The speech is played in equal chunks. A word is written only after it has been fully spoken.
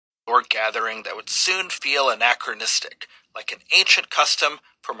outdoor gathering that would soon feel anachronistic, like an ancient custom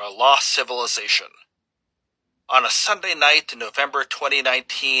from a lost civilization. On a Sunday night in November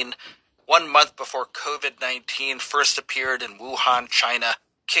 2019, 1 month before COVID-19 first appeared in Wuhan, China,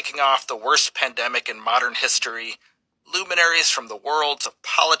 kicking off the worst pandemic in modern history, luminaries from the worlds of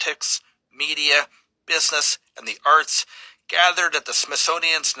politics, media, business, and the arts gathered at the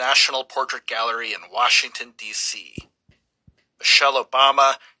Smithsonian's National Portrait Gallery in Washington, D.C. Michelle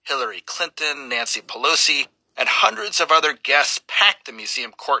Obama, Hillary Clinton, Nancy Pelosi, and hundreds of other guests packed the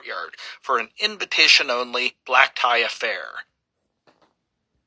museum courtyard for an invitation-only black tie affair,